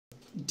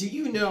Do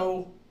you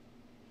know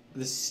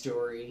the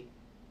story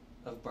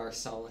of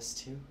Barsalis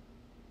 2?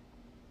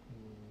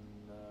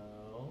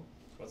 No.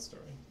 What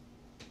story?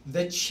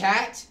 The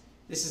chat...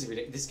 This is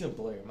ridiculous. This is going to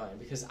blow your mind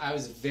because I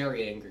was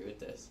very angry with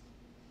this.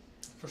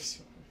 Of course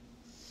you are.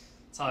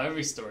 That's how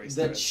every story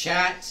The starts.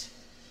 chat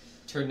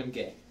turned him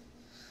gay.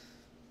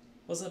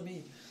 What does that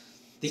mean?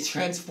 They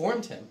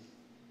transformed him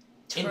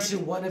into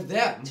one of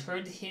them.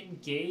 Turned him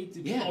gay?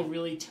 Do Yeah. people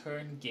really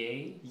turn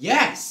gay?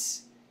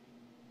 Yes!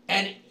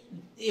 And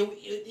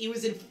he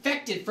was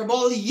infected from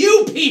all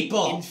you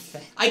people!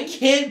 Infected? I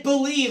can't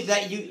believe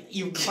that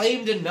you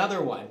claimed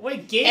another one.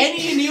 Wait, gay?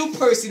 Any new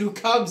person who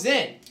comes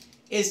in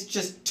is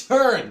just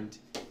turned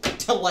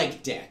to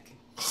like dick.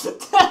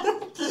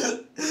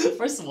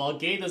 First of all,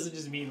 gay doesn't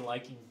just mean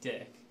liking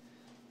dick.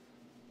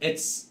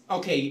 It's...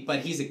 Okay, but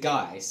he's a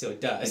guy, so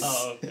it does.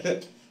 Oh,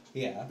 okay.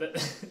 Yeah.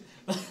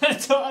 I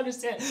don't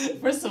understand.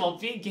 First of all,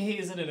 being gay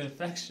isn't an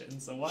infection,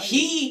 so why...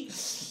 He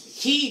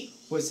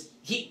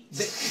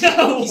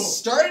No!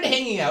 started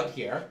hanging out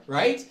here,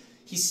 right?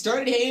 He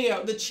started hanging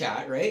out in the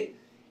chat, right?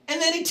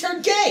 And then he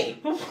turned gay!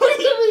 What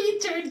do you mean he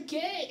turned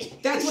gay?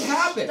 That's what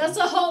happened. That's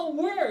not how it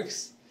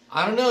works.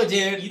 I don't know,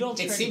 dude. You don't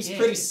It turn seems gay.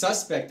 pretty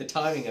suspect, the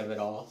timing of it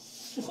all.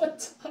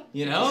 What?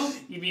 You know?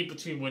 You mean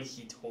between when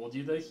he told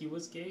you that he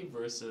was gay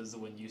versus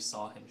when you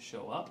saw him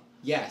show up?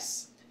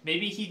 Yes.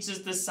 Maybe he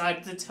just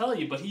decided to tell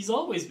you, but he's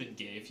always been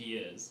gay if he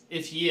is.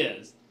 If he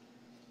is.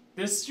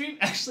 This stream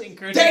actually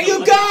encourages... There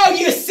you go!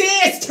 You see?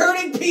 It's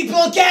turning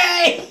people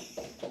gay!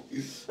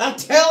 I'm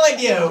telling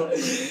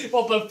you!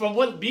 Well, but from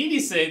what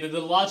BB's saying, then the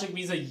logic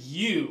means that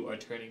you are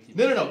turning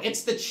people No, gay.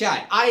 it's the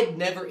chat. I had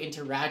never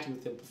interacted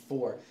with him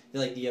before,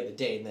 like, the other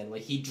day, and then,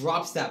 like, he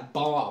drops that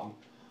bomb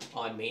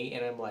on me,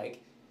 and I'm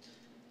like,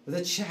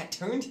 the chat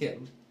turned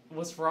him.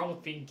 What's wrong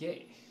with being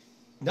gay?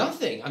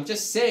 Nothing. I'm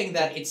just saying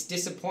that it's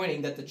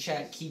disappointing that the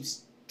chat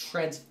keeps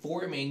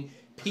transforming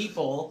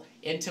people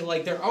into,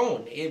 like, their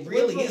own. It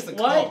really is the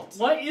cult.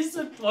 Why is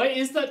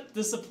that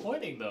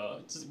disappointing, though?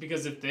 Just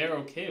because if they're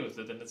okay with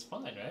it, then it's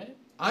fine, right?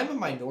 I'm a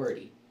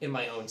minority in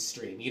my own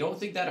stream. You don't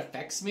think that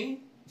affects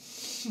me?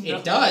 No.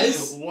 It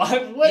does. What?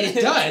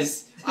 It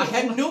does. I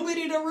have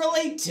nobody to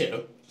relate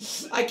to.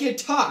 I can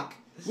talk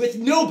with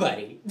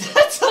nobody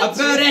That's not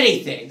about true.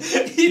 anything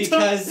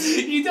because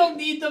you don't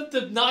need them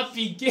to not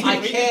be gay. I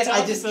We can can't. I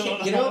talk just to can't.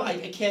 them. You know, I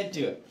can't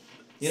do it.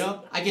 You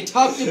know, I can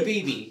talk to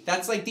BB.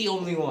 That's like the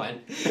only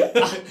one.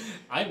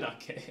 I'm not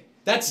gay.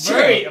 That's true.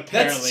 Murray That's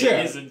apparently true.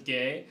 isn't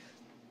gay.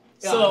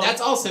 So So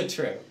that's also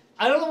true.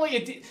 I don't know what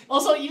you do.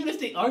 Also, even if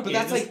they are But gay,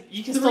 that's like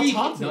you can three. still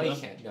talk to No, them.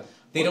 you can't. No,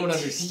 they don't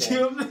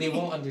understand. They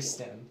won't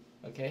understand.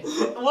 Okay.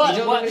 What? They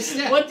don't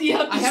understand. What do you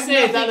have to I have say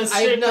nothing, that a I have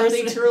straight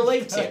nothing person to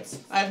relate to. does?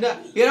 I have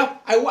not. You know,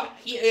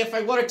 if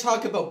I want to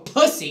talk about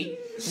pussy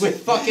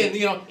with fucking,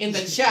 you know, in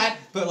the chat,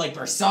 but like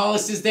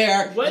Barsalis is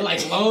there, What? and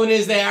like Lone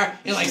is there,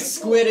 and like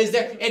Squid is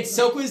there, and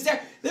Soku is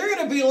there, they're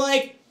gonna be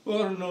like, well,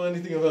 I don't know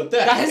anything about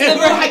that. That has And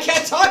never- I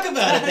can't talk about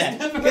that it has then.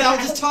 never Because I'm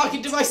just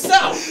talking to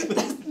myself.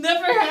 That's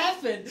never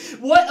happened.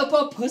 What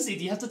about pussy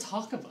do you have to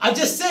talk about? I'm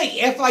just saying,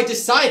 if I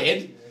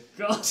decided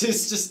God. to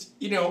just,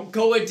 you know,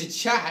 go into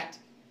chat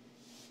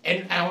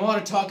and I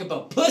want to talk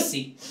about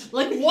pussy,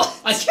 Like what?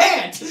 I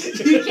can't.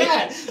 You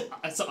can't.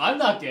 So I'm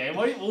not gay.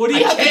 What do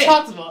you I have to can't.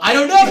 talk about? I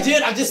don't know,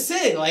 dude. I'm just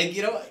saying, like,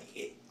 you know,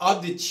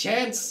 on the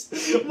chance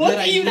What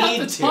that do you I have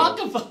need to talk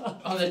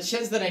about? on the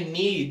chance that I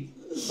need,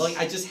 like,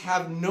 I just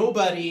have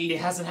nobody. It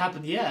hasn't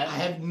happened yet. I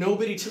have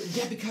nobody to.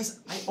 Yeah, because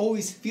I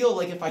always feel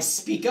like if I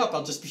speak up,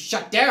 I'll just be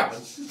shut down.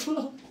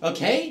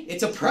 Okay?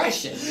 It's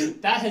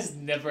oppression. That has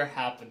never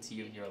happened to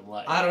you in your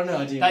life. I don't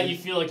know, dude. That you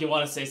feel like you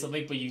want to say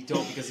something, but you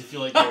don't because you feel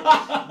like you're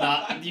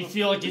not. You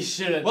feel like you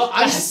shouldn't. Well,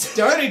 I'm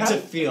starting to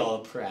feel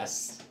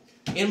oppressed.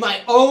 In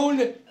my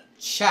own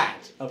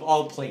chat, of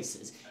all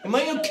places. In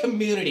my own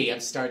community, I'm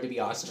starting to be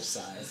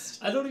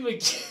ostracized. I don't even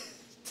get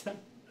that.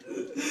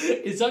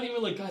 It's not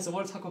even like, guys, I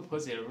want to talk about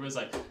pussy. And everyone's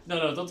like,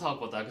 no, don't talk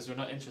about that because we're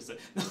not interested.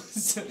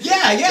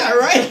 Yeah,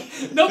 right?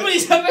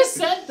 Nobody's ever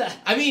said that.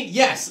 I mean,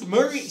 yes,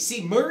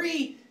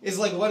 Murray is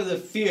like one of the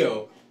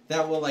few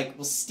that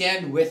will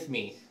stand with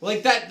me.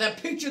 Like that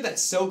picture that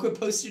Soka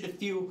posted a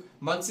few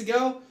months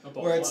ago,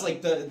 About where it's what?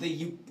 like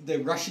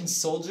the Russian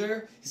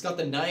soldier, he's got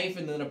the knife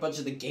and then a bunch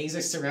of the gays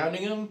are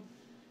surrounding him.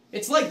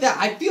 It's like that.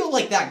 I feel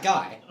like that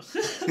guy.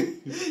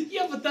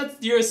 Yeah, but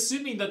you're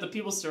assuming that the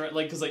people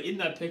because like in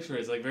that picture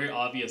it's like very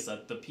obvious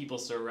that the people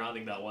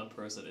surrounding that one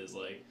person is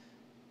like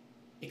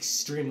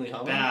Extremely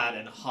homo. bad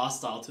and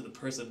hostile to the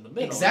person in the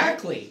middle.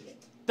 Exactly.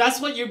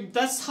 Right?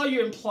 That's how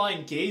you're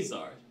implying gays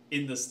are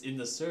in the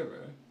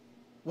server.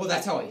 Well,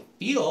 that's how I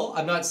feel.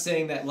 I'm not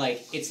saying that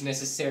like it's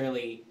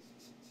necessarily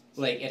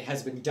like it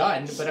has been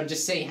done, but I'm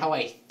just saying how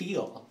I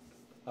feel.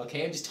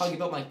 Okay? I'm just talking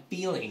about my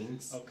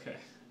feelings. Okay.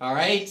 All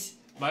right?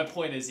 My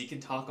point is you can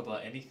talk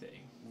about anything,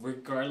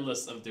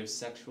 regardless of their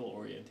sexual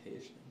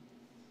orientation.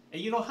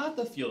 And you don't have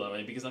to feel that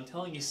way, because I'm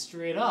telling you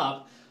straight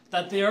up,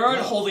 That they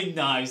aren't No. holding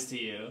knives to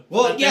you.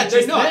 Well, That yeah, they're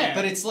just not. there.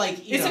 But it's like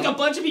It's know, like a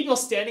bunch of people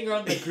standing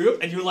around the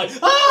group, and you're like,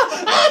 there's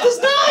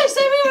knives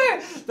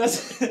everywhere.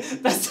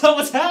 That's not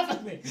what's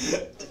happening.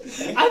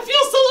 I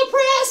feel so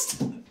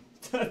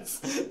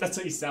oppressed. That's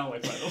what you sound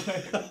like, by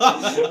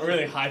the way.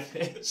 Really high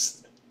pitched.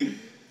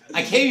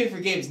 I came here for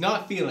games,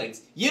 not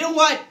feelings. You know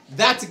what?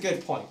 That's a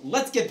good point.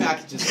 Let's get back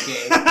into the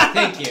game.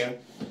 Thank you.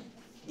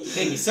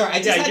 Thank you. Sorry,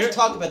 I just had to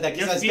talk about that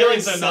Your because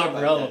feelings are not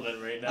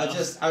relevant right now.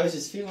 I was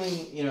just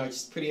feeling,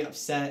 just pretty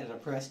upset and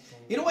oppressed.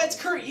 You know what?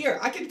 It's current year.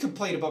 I can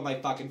complain about my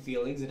fucking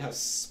feelings and how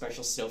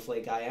special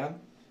snowflake I am.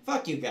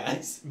 Fuck you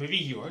guys. Maybe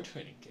you are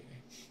turning gay.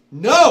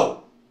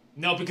 No!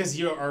 No, because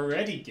you're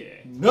already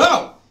gay.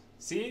 No!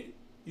 See?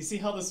 You see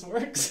how this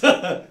works?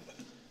 They're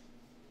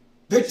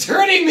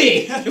turning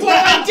me! What do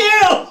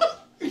I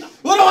do?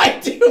 What do I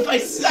do if I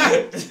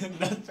start?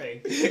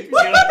 Nothing.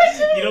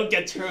 You don't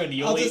get turned.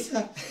 You only...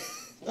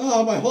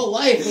 my whole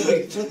life will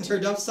be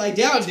turned upside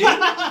down, dude.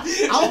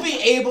 I'll be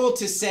able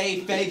to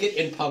say faggot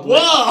in public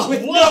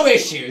with no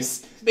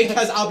issues.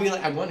 Because I'll be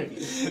like, I'm one of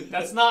you.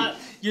 That's not...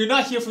 You're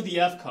not here for the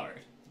F card.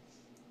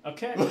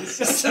 Okay? It's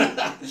just...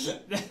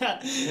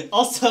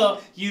 Also,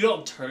 you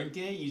don't turn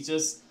gay, you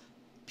just...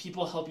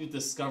 People help you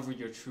discover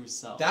your true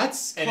self.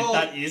 And if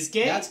that is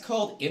gay... That's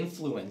called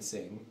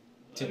influencing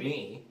to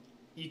me.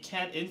 You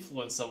can't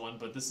influence someone,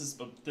 but this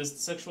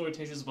sexual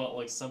orientation is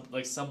about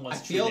someone's. I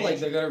feel like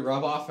they're gonna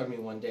rub off on me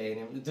one day,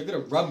 and they're gonna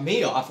rub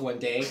me off one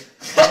day, and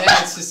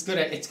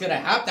then it's gonna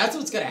happen. That's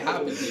what's gonna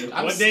happen, dude.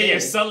 One day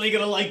you're suddenly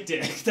gonna like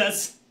dick.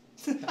 That's.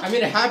 I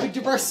mean, it happened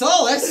to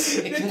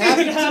Barsalis. It can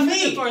happen to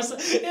me.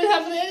 It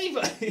happened to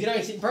anybody. You know,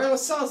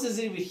 Barsalis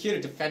isn't even here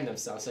to defend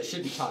himself, so I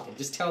should be talking.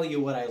 Just telling you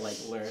what I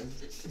learned.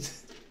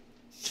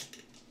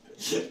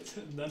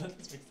 None of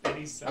this makes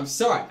any sense. I'm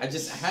sorry. I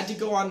had to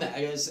go on that.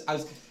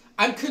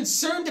 I'm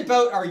concerned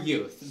about our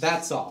youth.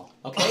 That's all.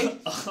 Okay?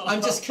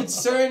 I'm just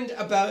concerned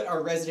about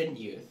our resident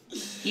youth.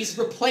 He's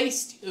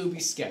replaced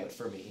Ubi Scout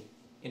for me,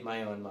 in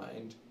my own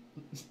mind.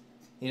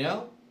 You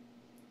know?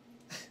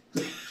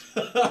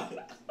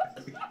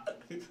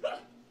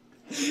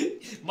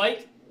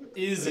 Mike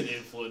is an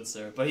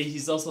influencer, but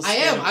he's also. I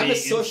am. I'm a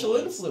social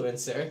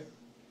influencer.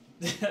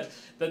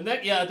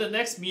 The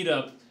next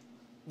meetup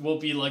will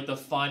be like the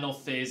final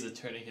phase of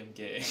turning him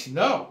gay.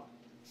 No.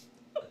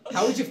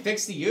 How would you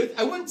fix the youth?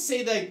 I wouldn't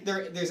say that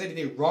there's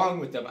anything wrong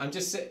with them. I'm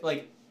just saying,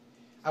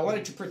 I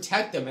wanted to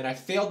protect them, and I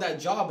failed that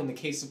job in the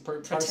case of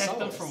Protect Parsalis.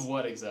 them from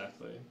what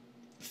exactly?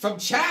 From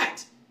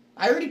chat.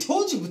 I already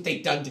told you what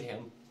they've done to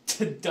him.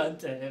 Done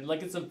to him,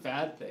 like it's a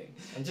bad thing.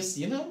 I'm just,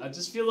 I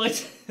just feel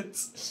like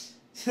it's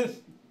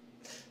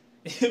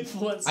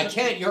influence. I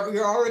can't.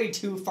 You're already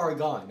too far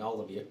gone, all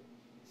of you.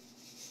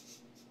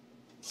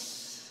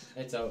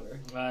 It's over.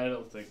 I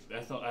don't think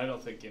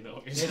you know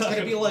what you're It's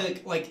gonna be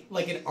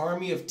like an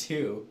army of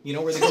two,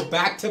 where they go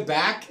back to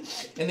back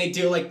and they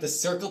do the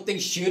circle thing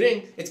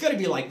shooting. It's gonna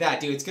be like that,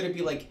 dude. It's gonna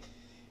be like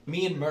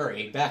me and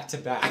Murray back to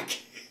back.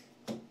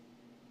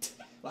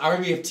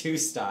 Army of two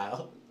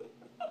style.